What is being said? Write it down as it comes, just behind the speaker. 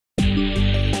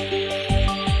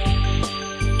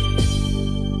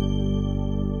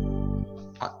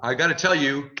I got to tell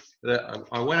you that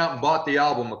I went out and bought the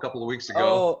album a couple of weeks ago.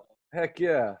 Oh, heck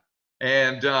yeah.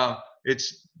 And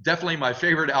it's definitely my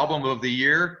favorite album of the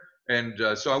year.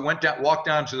 And so I walked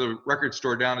down to the record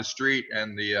store down the street,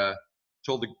 and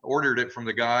ordered it from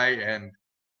the guy, and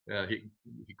he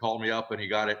called me up and he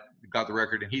got the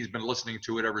record, and he's been listening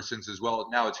to it ever since as well.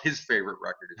 Now it's his favorite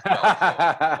record as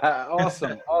well.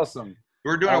 So. Awesome.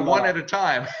 We're doing it one at a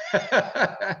time.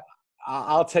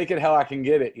 I'll take it how I can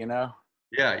get it, you know?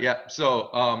 Yeah.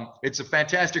 So it's a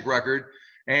fantastic record,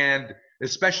 and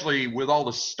especially with all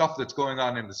the stuff that's going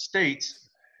on in the States.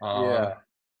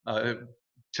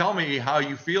 Tell me how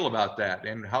you feel about that,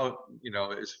 and how,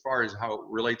 as far as how it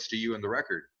relates to you and the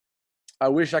record. I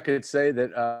wish I could say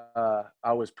that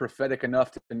I was prophetic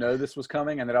enough to know this was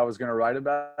coming and that I was going to write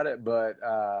about it, but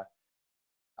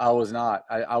I was not.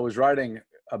 I was writing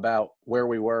about where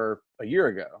we were a year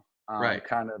ago, right?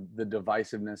 Kind of the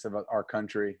divisiveness of our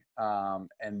country,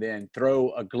 and then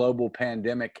throw a global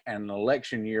pandemic and an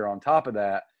election year on top of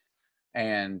that,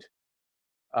 and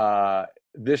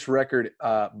this record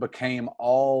became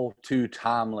all too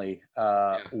timely,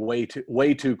 way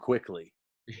too quickly.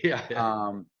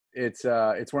 Yeah. It's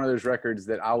one of those records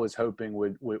that I was hoping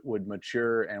would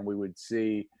mature, and we wouldn't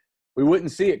see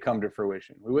it come to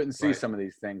fruition. We wouldn't see some of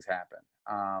these things happen.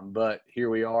 But here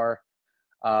we are,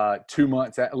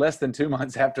 less than 2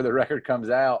 months after the record comes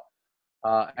out,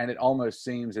 and it almost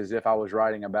seems as if I was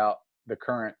writing about the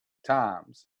current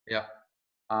times. Yeah.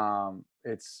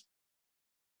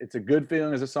 It's a good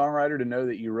feeling as a songwriter to know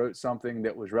that you wrote something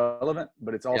that was relevant,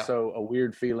 but it's also a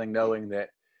weird feeling knowing that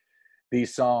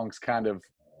these songs kind of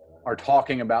are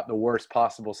talking about the worst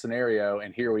possible scenario,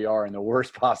 and here we are in the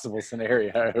worst possible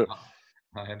scenario.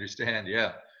 I understand.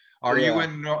 Yeah. Are you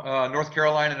in North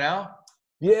Carolina now?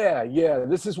 Yeah.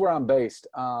 This is where I'm based.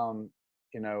 A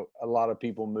lot of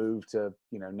people move to,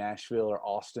 Nashville or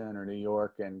Austin or New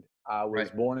York, and I was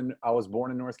born in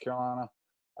North Carolina.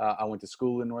 I went to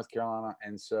school in North Carolina,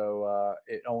 and so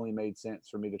it only made sense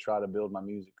for me to try to build my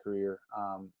music career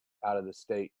out of the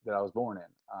state that I was born in.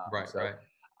 Right.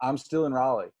 I'm still in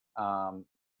Raleigh.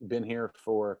 Been here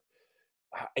for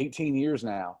 18 years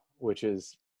now, which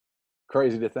is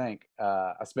crazy to think.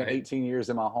 I spent 18 years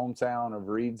in my hometown of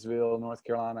Reidsville, North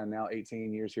Carolina, and now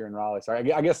 18 years here in Raleigh. So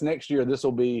I guess next year this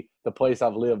will be the place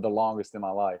I've lived the longest in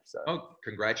my life. So. Oh,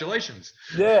 congratulations!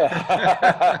 Yeah.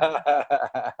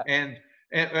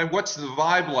 And what's the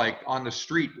vibe like on the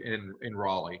street in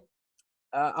Raleigh?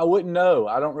 I wouldn't know.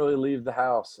 I don't really leave the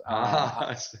house.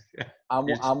 I'm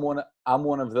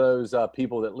one of those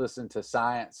people that listen to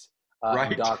science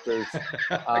and doctors.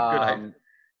 I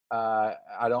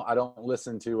don't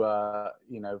listen to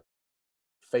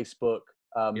Facebook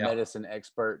medicine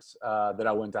experts that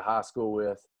I went to high school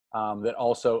with that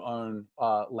also own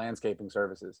landscaping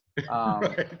services.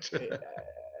 It's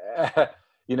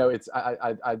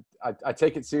I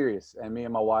take it serious, and me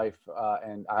and my wife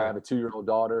and I have a 2-year-old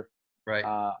daughter. Right.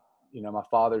 My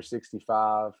father's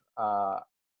 65. I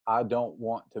don't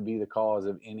want to be the cause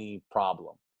of any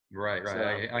problem. Right.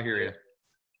 So I hear you.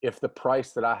 If the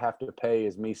price that I have to pay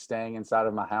is me staying inside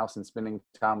of my house and spending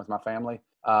time with my family,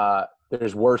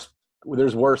 there's worse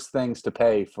things to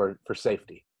pay for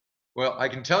safety. Well, I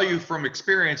can tell you from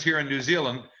experience here in New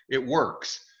Zealand, it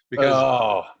works. Because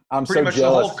I'm pretty so much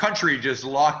jealous. The whole country just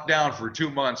locked down for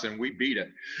 2 months, and we beat it.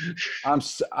 I'm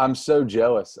so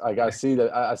jealous. Like I see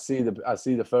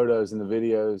the photos and the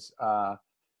videos,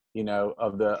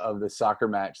 of the soccer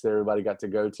match that everybody got to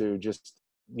go to. Just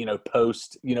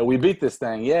post. We beat this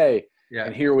thing, yay! Yeah.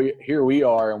 And here we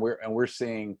are, and we're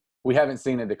seeing. We haven't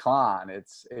seen a decline.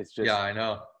 It's just. Yeah, I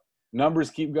know. Numbers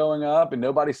keep going up, and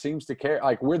nobody seems to care.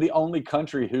 Like, we're the only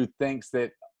country who thinks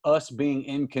that us being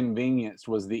inconvenienced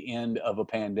was the end of a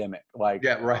pandemic. Like,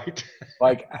 yeah, right.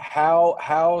 Like, how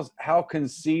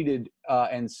conceited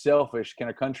and selfish can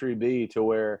a country be to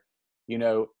where,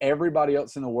 everybody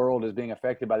else in the world is being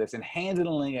affected by this and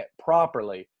handling it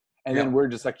properly. And then we're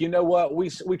just like, you know what?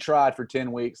 We tried for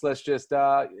 10 weeks. Let's just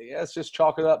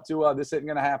chalk it up to this isn't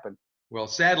going to happen. Well,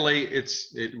 sadly, it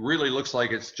really looks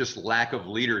like it's just lack of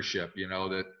leadership,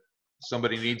 that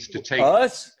somebody needs to take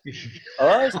us.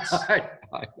 I know.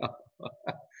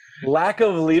 Lack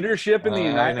of leadership in the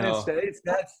United States.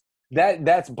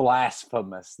 That's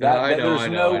blasphemous. There's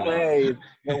no way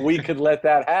that we could let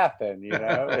that happen.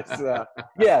 It's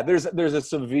there's a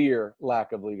severe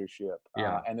lack of leadership,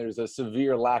 and there's a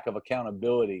severe lack of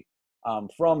accountability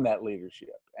from that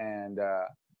leadership. And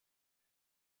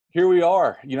here we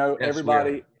are. Yes,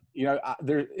 everybody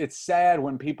it's sad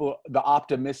when the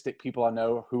optimistic people I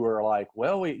know who are like,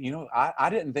 well, I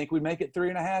didn't think we'd make it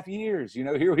 3.5 years.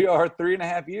 Here we are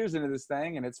 3.5 years into this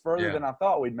thing, and it's further than I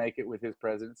thought we'd make it with his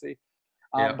presidency.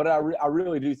 But I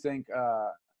really do think,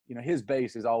 his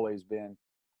base has always been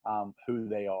who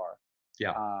they are.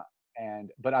 Yeah.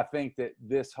 But I think that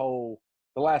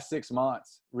the last 6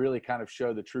 months really kind of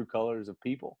show the true colors of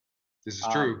people. This is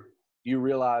true. You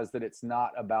realize that it's not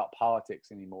about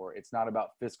politics anymore. It's not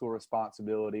about fiscal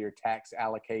responsibility or tax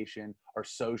allocation or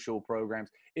social programs.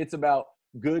 It's about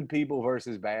good people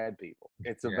versus bad people.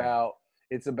 It's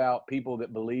about people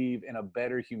that believe in a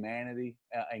better humanity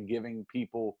and giving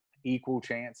people equal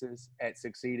chances at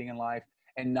succeeding in life,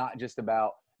 and not just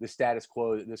about the status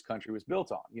quo that this country was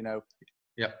built on,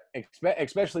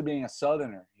 especially being a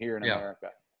Southerner here in America.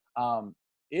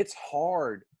 It's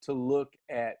hard to look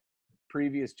at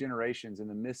previous generations and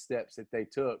the missteps that they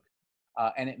took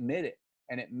and admit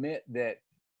that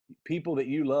people that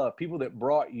you love, people that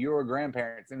brought your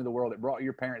grandparents into the world, that brought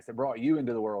your parents, that brought you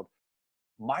into the world,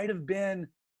 might have been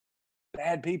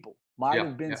bad people, might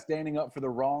have been standing up for the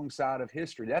wrong side of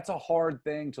history. That's a hard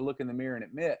thing to look in the mirror and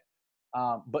admit.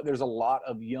 But there's a lot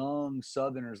of young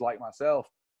Southerners like myself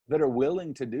that are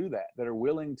willing to do that are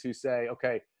willing to say,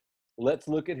 okay, let's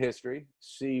look at history,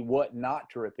 see what not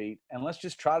to repeat, and let's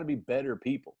just try to be better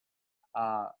people.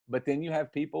 But then you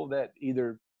have people that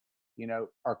either,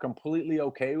 are completely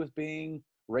okay with being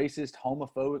racist,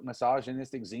 homophobic,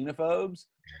 misogynistic, xenophobes,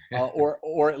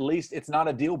 or at least it's not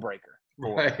a deal breaker.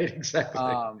 Right, exactly.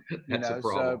 That's a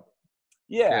problem.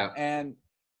 So, and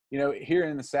here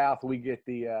in the South, we get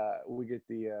the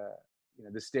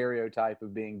the stereotype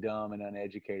of being dumb and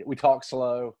uneducated. We talk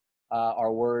slow.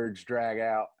 Our words drag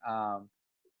out.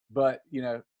 But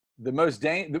the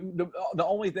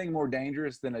only thing more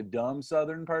dangerous than a dumb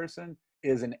Southern person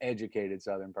is an educated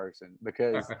Southern person,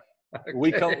 because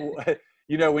we come,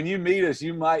 when you meet us,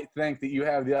 you might think that you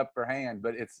have the upper hand,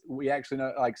 but we actually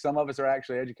know, like, some of us are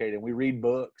actually educated, and we read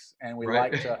books, and we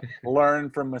like to learn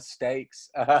from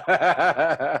mistakes.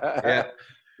 Yeah.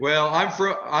 Well,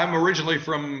 I'm originally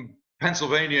from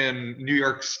Pennsylvania and New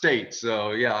York State,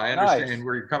 so I understand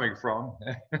where you're coming from.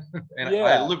 And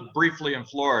I lived briefly in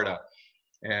Florida,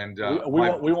 and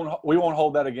we won't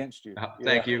hold that against you.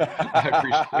 Thank you. I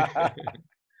appreciate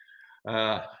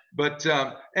it. But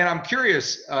and I'm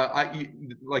curious, like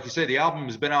you say, the album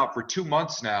has been out for 2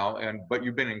 months now, but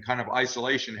you've been in kind of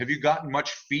isolation. Have you gotten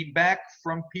much feedback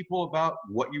from people about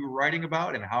what you were writing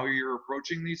about and how you're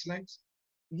approaching these things?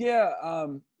 Yeah.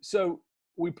 So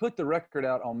we put the record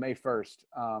out on May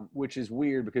 1st, which is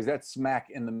weird because that's smack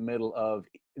in the middle of,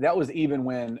 that was even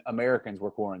when Americans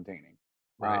were quarantining.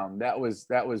 Right. That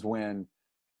was when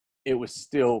it was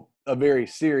still a very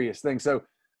serious thing. So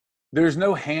there's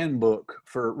no handbook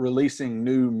for releasing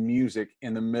new music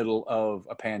in the middle of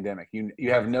a pandemic. You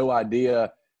have no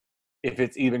idea if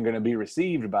it's even going to be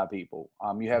received by people.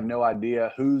 You have no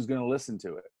idea who's going to listen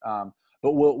to it.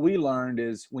 But what we learned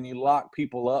is when you lock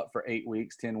people up for 8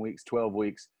 weeks, 10 weeks, 12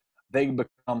 weeks, they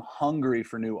become hungry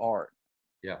for new art.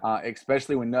 Yeah.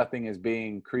 Especially when nothing is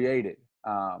being created.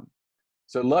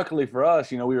 So luckily for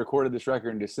us, we recorded this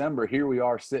record in December. Here we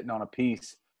are sitting on a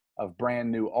piece of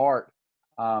brand new art.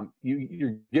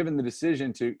 You're given the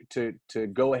decision to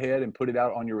go ahead and put it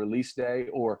out on your release day,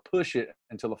 or push it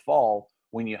until the fall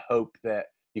when you hope that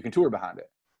you can tour behind it.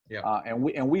 Yeah.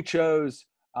 And we chose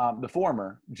the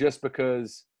former just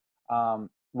because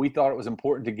we thought it was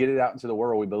important to get it out into the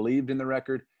world. We believed in the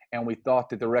record, and we thought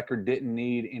that the record didn't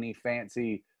need any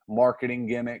fancy marketing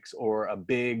gimmicks or a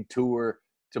big tour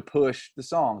to push the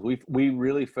songs. We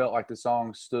really felt like the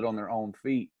songs stood on their own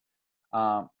feet.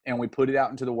 And we put it out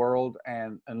into the world,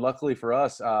 and luckily for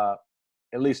us, at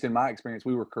least in my experience,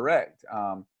 we were correct.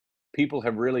 People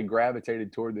have really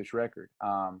gravitated toward this record.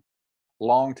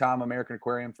 Longtime American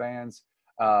Aquarium fans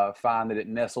find that it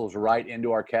nestles right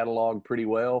into our catalog pretty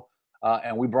well.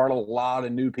 And we brought a lot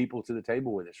of new people to the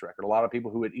table with this record. A lot of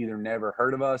people who had either never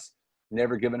heard of us,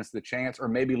 never given us the chance, or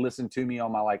maybe listened to me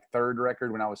on my third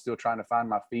record when I was still trying to find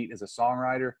my feet as a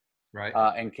songwriter. Right.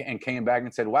 And came back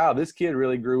and said, wow, this kid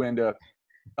really grew into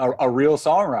a real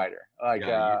songwriter.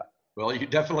 Well, you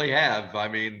definitely have. I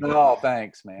mean, oh,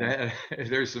 thanks, man.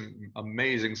 There's some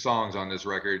amazing songs on this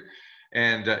record.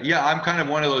 And I'm kind of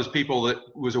one of those people that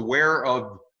was aware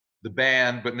of the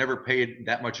band, but never paid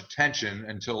that much attention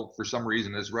until, for some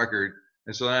reason, this record.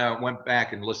 And so then I went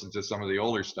back and listened to some of the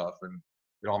older stuff, and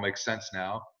it all makes sense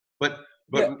now. But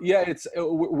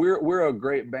we're a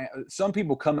great band. Some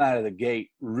people come out of the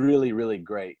gate really, really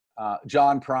great.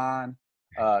 John Prine,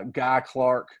 Guy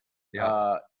Clark,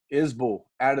 Isbell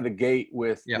out of the gate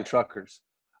with the Truckers.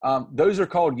 Those are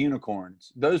called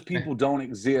unicorns. Those people don't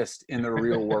exist in the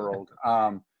real world.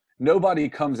 Nobody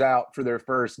comes out for their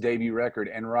first debut record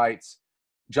and writes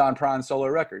John Prine's solo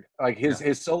record, like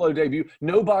his solo debut.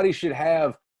 Nobody should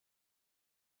have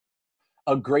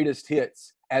a greatest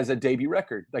hits as a debut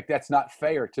record. Like, that's not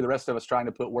fair to the rest of us trying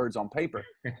to put words on paper.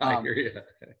 I hear you.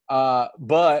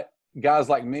 But guys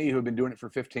like me who have been doing it for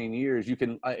 15 years, you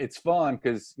can, it's fun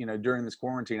because, you know, during this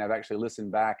quarantine, I've actually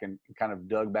listened back and kind of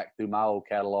dug back through my old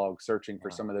catalog, searching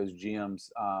for some of those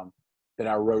gems that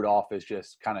I wrote off as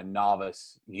just kind of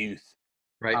novice youth.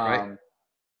 Right.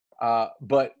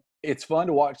 But it's fun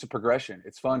to watch the progression.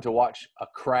 It's fun to watch a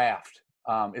craft.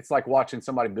 It's like watching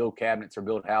somebody build cabinets or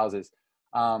build houses.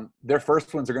 Their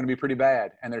first ones are going to be pretty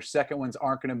bad, and their second ones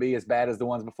aren't going to be as bad as the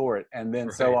ones before it, and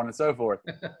then so on and so forth.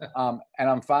 And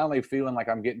I'm finally feeling like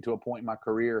I'm getting to a point in my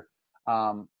career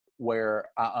where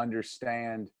I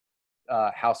understand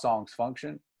how songs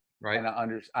function, and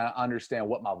I understand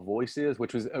what my voice is,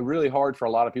 which was really hard for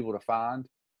a lot of people to find,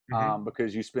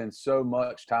 because you spend so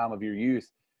much time of your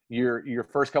youth. Your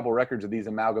first couple of records are these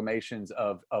amalgamations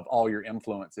of all your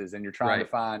influences, and you're trying to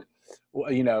find,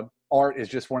 you know, art is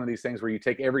just one of these things where you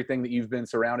take everything that you've been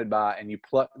surrounded by and you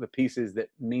pluck the pieces that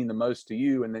mean the most to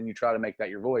you, and then you try to make that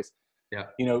your voice.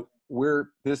 You know,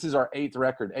 this is our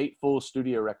 8th full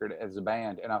studio record as a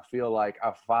band, and I feel like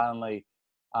I finally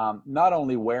not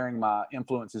only wearing my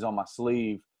influences on my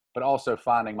sleeve, but also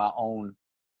finding my own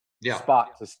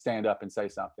spot to stand up and say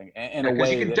something in a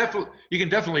way you can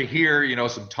definitely hear, you know,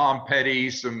 some Tom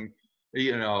Petty, some,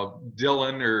 you know,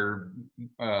 Dylan or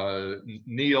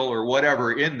Neil or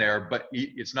whatever in there, but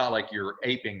it's not like you're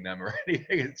aping them or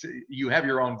anything. You have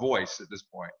your own voice at this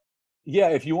point. Yeah,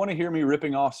 if you want to hear me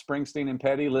ripping off Springsteen and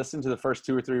Petty, listen to the first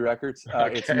 2 or 3 records.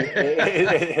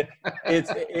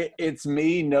 It's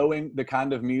me knowing the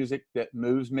kind of music that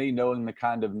moves me, knowing the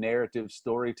kind of narrative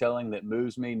storytelling that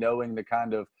moves me, knowing the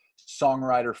kind of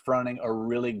songwriter fronting a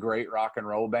really great rock and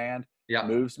roll band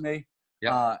moves me.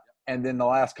 And then the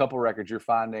last couple records, you're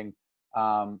finding,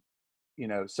 you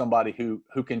know, somebody who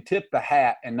can tip the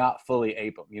hat and not fully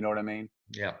ape them. You know what I mean?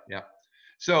 Yeah.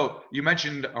 So you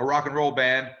mentioned a rock and roll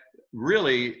band.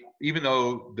 Really, even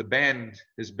though the band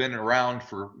has been around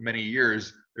for many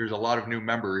years, there's a lot of new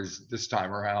members this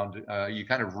time around. You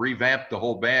kind of revamped the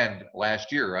whole band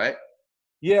last year, right?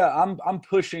 Yeah, I'm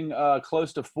pushing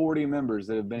close to 40 members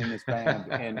that have been in this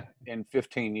band in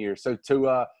 15 years. So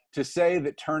to say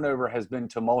that turnover has been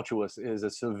tumultuous is a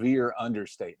severe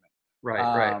understatement.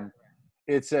 Right.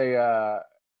 It's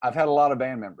I've had a lot of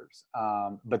band members,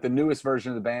 but the newest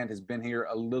version of the band has been here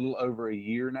a little over a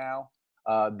year now.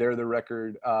 They're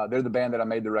the band that I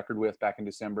made the record with back in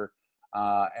December,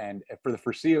 and for the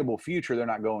foreseeable future, they're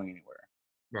not going anywhere.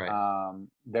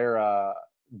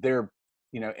 They're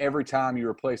you know, every time you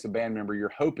replace a band member, you're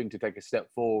hoping to take a step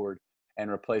forward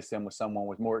and replace them with someone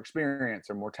with more experience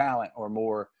or more talent or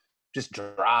more just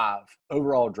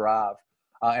overall drive.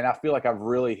 And I feel like I've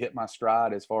really hit my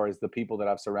stride as far as the people that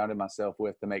I've surrounded myself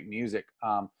with to make music,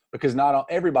 because not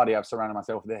everybody I've surrounded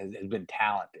myself with has been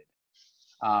talented.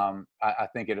 I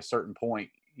think at a certain point,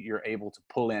 you're able to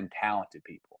pull in talented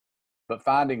people, but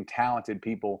finding talented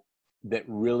people that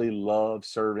really love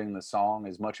serving the song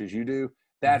as much as you do,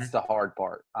 that's the hard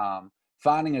part.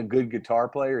 Finding a good guitar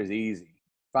player is easy.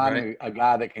 Finding a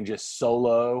guy that can just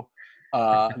solo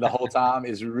the whole time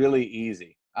is really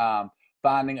easy.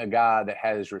 Finding a guy that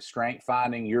has restraint,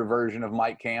 finding your version of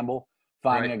Mike Campbell,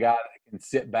 finding a guy that can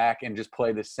sit back and just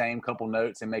play the same couple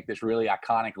notes and make this really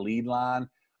iconic lead line.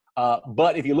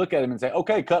 But if you look at him and say,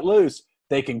 okay, cut loose,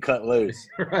 they can cut loose.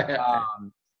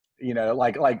 You know,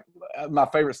 like my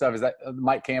favorite stuff is that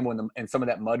Mike Campbell and some of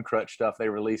that Mud Crutch stuff they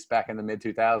released back in the mid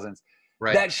 2000s.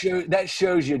 That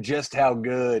shows you just how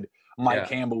good Mike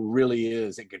Campbell really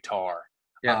is at guitar.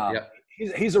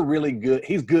 He's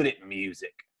good at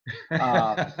music.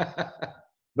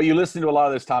 But you listen to a lot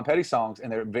of those Tom Petty songs,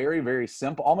 and they're very, very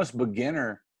simple, almost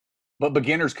beginner, but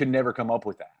beginners could never come up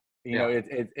with that. You know,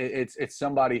 it's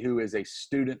somebody who is a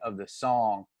student of the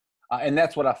song. And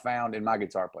that's what I found in my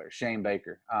guitar player, Shane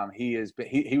Baker. He was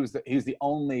the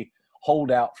only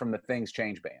holdout from the Things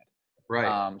Change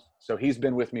band. So he's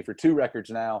been with me for 2 records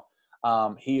now.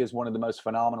 He is one of the most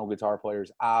phenomenal guitar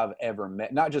players I've ever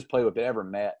met, not just played with, but ever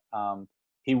met.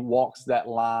 He walks that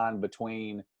line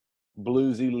between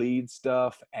bluesy lead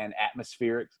stuff and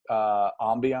atmospheric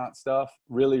ambient stuff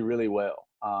really, really well.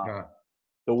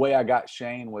 The way I got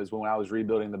Shane was when I was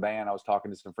rebuilding the band, I was talking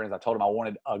to some friends. I told him I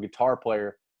wanted a guitar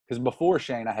player. Because before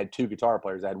Shane, I had 2 guitar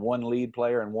players. I had one lead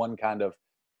player and one kind of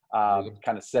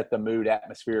set the mood,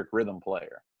 atmospheric rhythm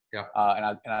player. Yeah.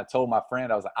 And I told my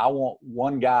friend, I was like, I want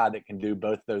one guy that can do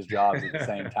both those jobs at the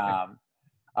same time.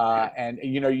 And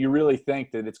you really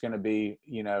think that it's going to be,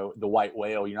 the white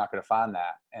whale. You're not going to find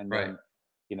that. And then,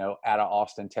 out of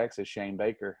Austin, Texas, Shane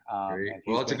Baker. And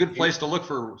well, it's a good place to look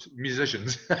for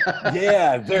musicians.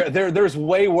 Yeah, there's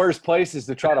way worse places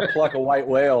to try to pluck a white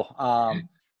whale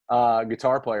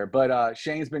guitar player. But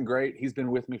Shane's been great. He's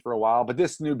been with me for a while. But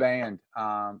this new band,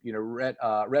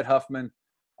 Rhett Huffman,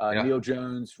 Neil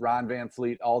Jones, Ryan Van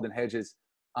Fleet, Alden Hedges,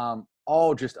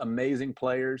 all just amazing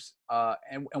players.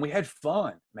 And we had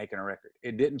fun making a record.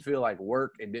 It didn't feel like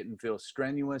work. It didn't feel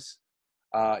strenuous.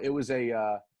 It was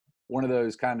one of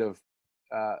those kind of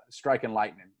striking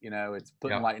lightning. It's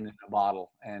putting lightning in a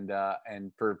bottle. And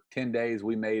for 10 days,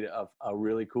 we made a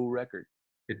really cool record.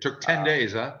 It took 10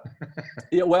 days, huh?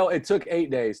 Yeah, well, it took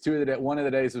 8 days. One of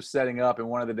the days was setting up, and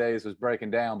one of the days was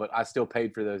breaking down. But I still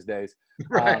paid for those days.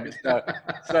 Right.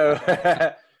 So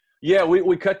yeah,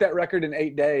 we cut that record in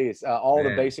 8 days. All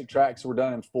the basic tracks were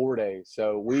done in 4 days.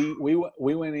 So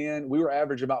we went in. We were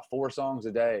averaging about 4 songs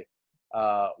a day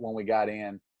when we got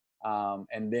in,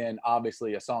 and then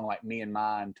obviously a song like "Me and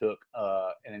Mine" took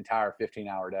an entire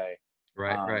 15-hour day.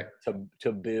 Right.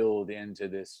 To build into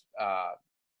this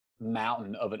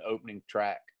mountain of an opening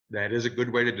track. That is a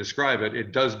good way to describe it.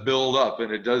 It does build up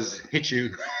and it does hit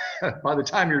you. By the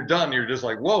time you're done, you're just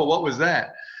like, whoa, what was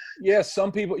that? Yeah,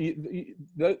 some people,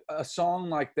 a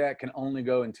song like that can only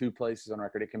go in 2 places on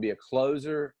record. It can be a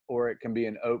closer or it can be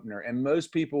an opener. And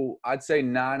most people, I'd say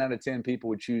 9 out of 10 people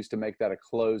would choose to make that a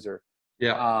closer.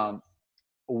 Yeah.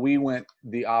 We went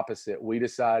the opposite. We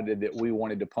decided that we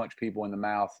wanted to punch people in the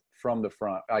mouth from the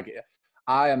front. Like,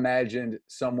 I imagined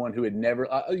someone who had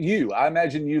never, I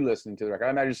imagine you listening to the record. I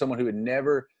imagine someone who had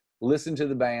never listened to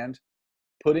the band,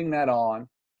 putting that on,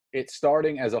 it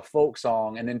starting as a folk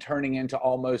song and then turning into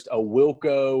almost a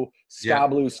Wilco Sky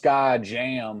Blue Sky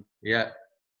jam. Yeah.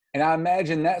 And I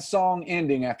imagine that song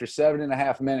ending after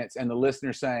 7.5 minutes and the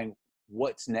listener saying,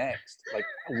 what's next? Like,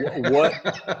 what?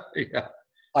 Yeah.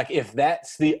 Like, if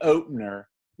that's the opener.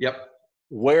 Yep.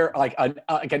 Where, like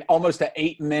an almost an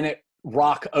 8-minute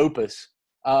rock opus,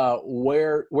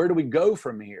 where do we go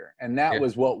from here? And that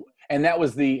was that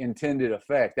was the intended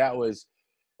effect. That was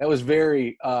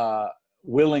very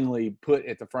willingly put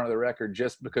at the front of the record,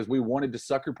 just because we wanted to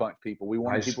sucker punch people. We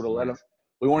wanted people to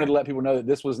we wanted to let people know that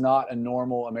this was not a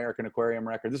normal American Aquarium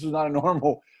record. This was not a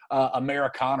normal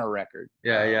Americana record.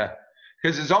 Yeah.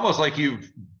 Because it's almost like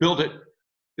you've built it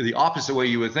the opposite way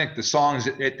you would think. The songs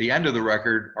at the end of the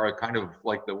record are kind of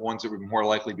like the ones that would more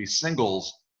likely be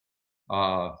singles.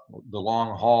 The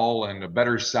Long Haul and A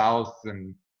Better South,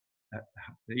 and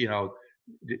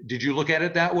did you look at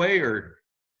it that way, or?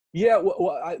 Yeah,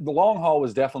 the Long Haul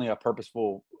was definitely a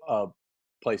purposeful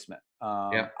placement.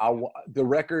 The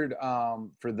record,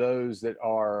 for those that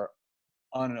are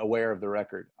unaware of the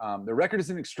record is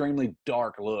an extremely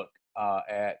dark look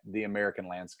at the American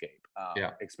landscape,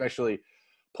 especially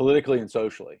politically and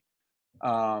socially.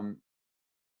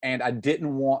 And I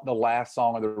didn't want the last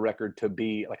song of the record to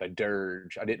be like a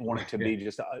dirge. I didn't want it to be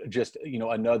just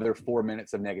another 4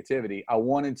 minutes of negativity. I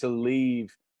wanted to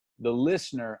leave the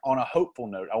listener on a hopeful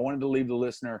note. I wanted to leave the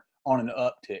listener on an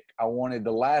uptick. I wanted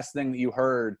the last thing that you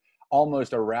heard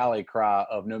almost a rally cry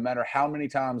of, no matter how many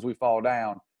times we fall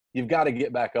down, you've got to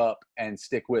get back up and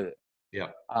stick with it. Yeah.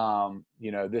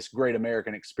 This great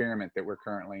American experiment that we're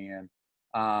currently in.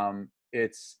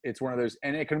 It's one of those,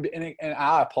 and it can be, and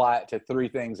I apply it to 3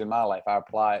 things in my life. I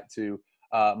apply it to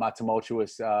my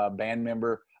tumultuous band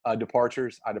member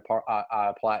departures. I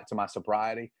apply it to my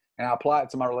sobriety, and I apply it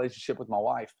to my relationship with my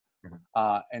wife.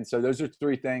 And so those are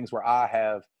 3 things where I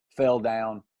have fell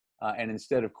down, and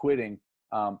instead of quitting,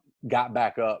 got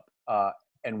back up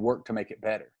and worked to make it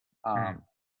better.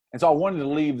 And so I wanted to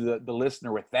leave the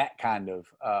listener with that kind of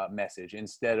message,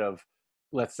 instead of,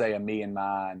 let's say, a Me and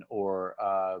Mine, or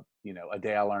A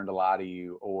Day I Learned to Lie to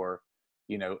You, or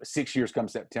 6 Years Come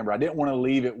September. I didn't want to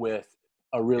leave it with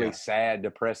a really sad,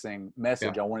 depressing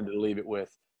message. I wanted to leave it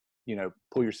with,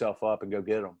 pull yourself up and go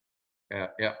get them.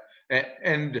 Yeah.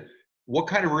 And what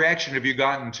kind of reaction have you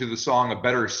gotten to the song "A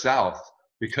Better South"?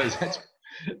 Because that's,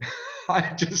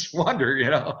 I just wonder,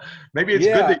 maybe it's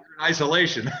good that you're in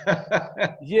isolation.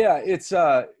 Yeah, it's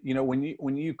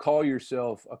when you call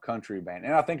yourself a country band,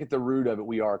 and I think at the root of it,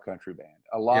 we are a country band.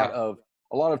 A lot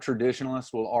of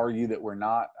traditionalists will argue that we're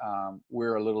not.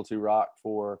 We're a little too rock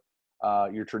for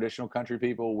your traditional country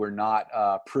people. We're not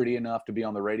pretty enough to be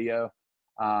on the radio.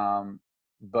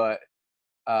 But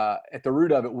at the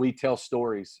root of it, we tell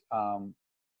stories.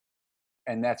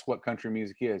 And that's what country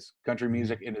music is. Country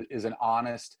music is an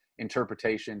honest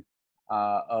interpretation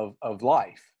of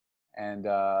life. and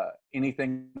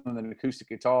anything with an acoustic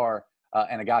guitar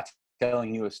and a guy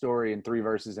telling you a story in 3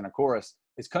 verses and a chorus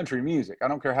is country music. I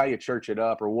don't care how you church it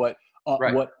up or what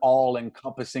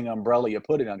all-encompassing umbrella you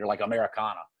put it under, like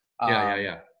Americana.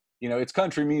 Yeah. You know, it's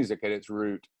country music at its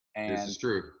root. And this is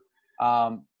true.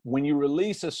 When you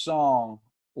release a song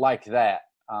like that,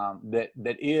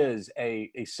 that is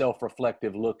a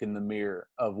self-reflective look in the mirror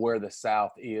of where the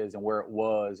South is and where it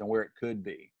was and where it could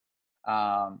be.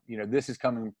 You know, this is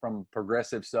coming from a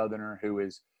progressive Southerner who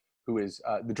is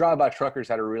the Drive-By Truckers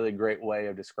had a really great way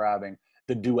of describing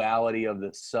the duality of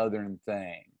the Southern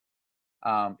thing.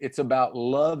 It's about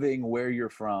loving where you're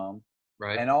from,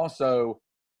 right, and also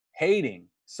hating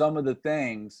some of the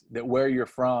things that where you're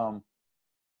from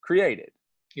created.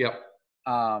 Yep.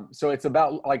 So it's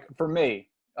about, like, for me,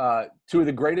 2 of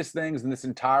the greatest things in this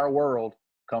entire world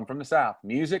come from the South: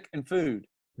 music and food.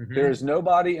 Mm-hmm. There is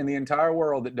nobody in the entire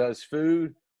world that does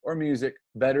food or music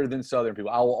better than Southern people.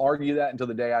 I will argue that until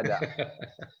the day I die.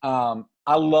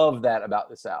 I love that about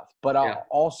the South, but I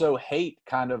also hate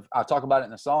I talk about it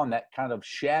in the song, that kind of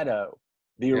shadow,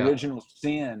 the original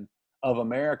sin of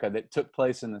America that took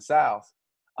place in the South.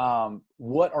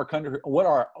 What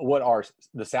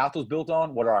the South was built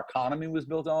on, what our economy was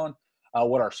built on,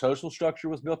 what our social structure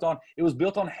was built on. It was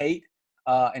built on hate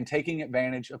and taking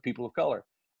advantage of people of color.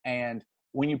 And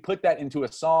when you put that into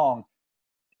a song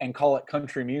and call it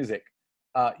country music,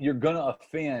 you're gonna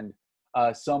offend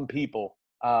some people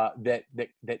that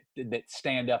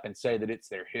stand up and say that it's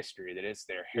their history, that it's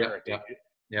their heritage.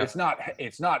 Yep. It's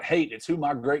not hate. It's who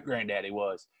my great granddaddy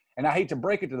was. And I hate to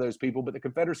break it to those people, but the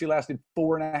Confederacy lasted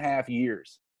 4.5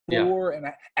 years.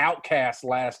 Outcasts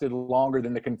lasted longer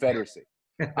than the Confederacy.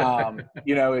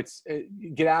 You know,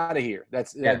 get out of here.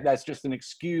 That's just an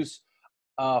excuse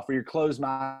for your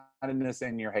closed-mindedness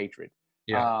and your hatred.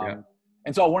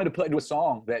 And so I wanted to put into a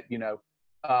song that, you know,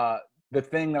 the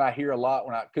thing that I hear a lot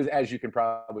because as you can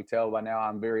probably tell by now,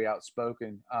 I'm very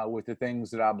outspoken with the things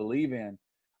that I believe in.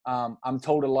 I'm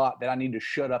told a lot that I need to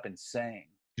shut up and sing.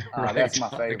 Right. That's my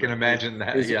favorite. I can imagine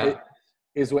that.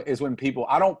 Is when people,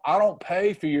 I don't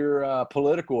pay for your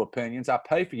political opinions. I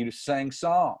pay for you to sing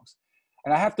songs.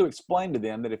 And I have to explain to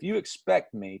them that if you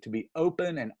expect me to be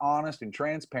open and honest and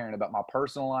transparent about my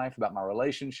personal life, about my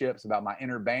relationships, about my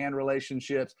inter-band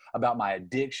relationships, about my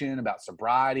addiction, about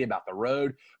sobriety, about the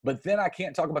road, but then I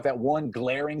can't talk about that one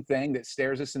glaring thing that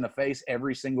stares us in the face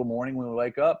every single morning when we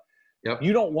wake up.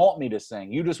 You don't want me to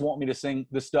sing. You just want me to sing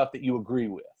the stuff that you agree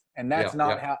with. And that's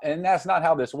not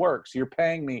how this works. You're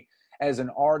paying me as an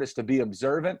artist to be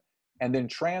observant and then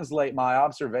translate my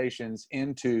observations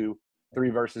into 3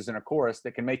 verses and a chorus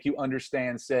that can make you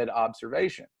understand said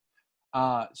observation.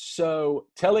 So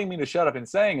telling me to shut up and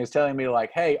sing is telling me,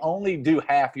 like, hey, only do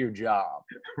half your job.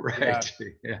 Right.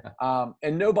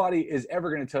 And nobody is ever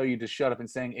going to tell you to shut up and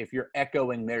sing if you're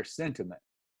echoing their sentiment.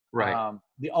 Right.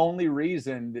 The only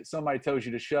reason that somebody tells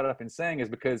you to shut up and sing is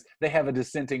because they have a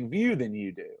dissenting view than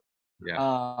you do.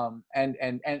 And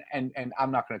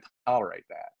I'm not going to tolerate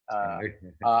that.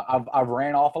 I've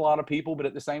ran off a lot of people, but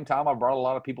at the same time, I've brought a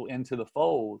lot of people into the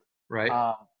fold.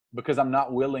 Right. Because I'm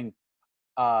not willing.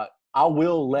 I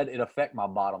will let it affect my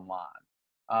bottom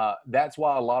line. That's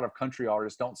why a lot of country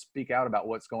artists don't speak out about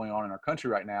what's going on in our country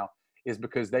right now, is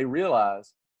because they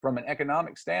realize from an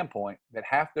economic standpoint that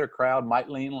half their crowd might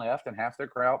lean left and half their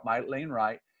crowd might lean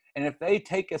right. And if they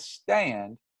take a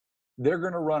stand, they're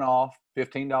going to run off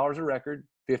 $15 a record,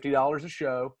 $50 a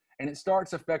show, and it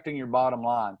starts affecting your bottom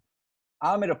line.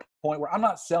 I'm at a point where I'm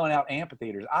not selling out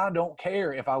amphitheaters. I don't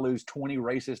care if I lose 20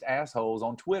 racist assholes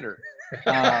on Twitter.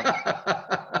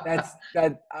 It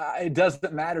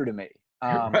doesn't matter to me.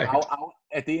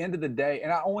 At the end of the day,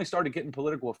 and I only started getting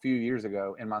political a few years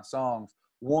ago in my songs.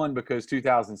 One, because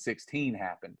 2016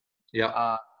 happened.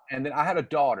 And then I had a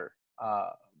daughter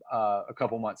a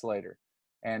couple months later.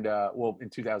 And in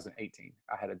 2018,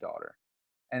 I had a daughter.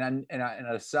 And I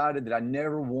decided that I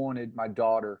never wanted my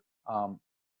daughter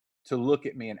to look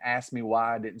at me and ask me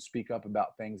why I didn't speak up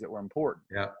about things that were important.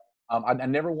 I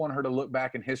never want her to look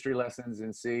back in history lessons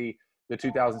and see the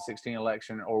 2016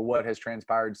 election or what has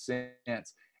transpired since and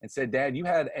said, Dad, you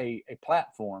had a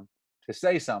platform to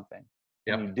say something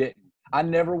and you didn't. I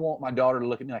never want my daughter to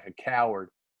look at me like a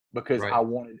coward because I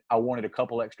wanted a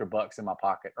couple extra bucks in my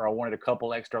pocket, or I wanted a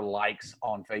couple extra likes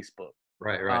on Facebook.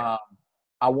 I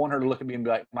want her to look at me and be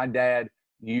like, my dad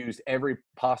used every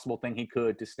possible thing he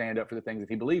could to stand up for the things that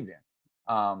he believed in.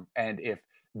 And if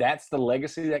that's the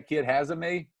legacy that kid has of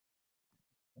me,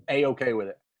 A-okay with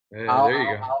it. There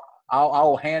you go.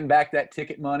 I'll hand back that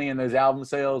ticket money and those album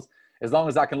sales as long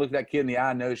as I can look that kid in the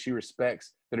eye and know she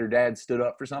respects that her dad stood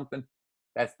up for something.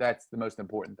 That's the most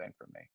important thing for me.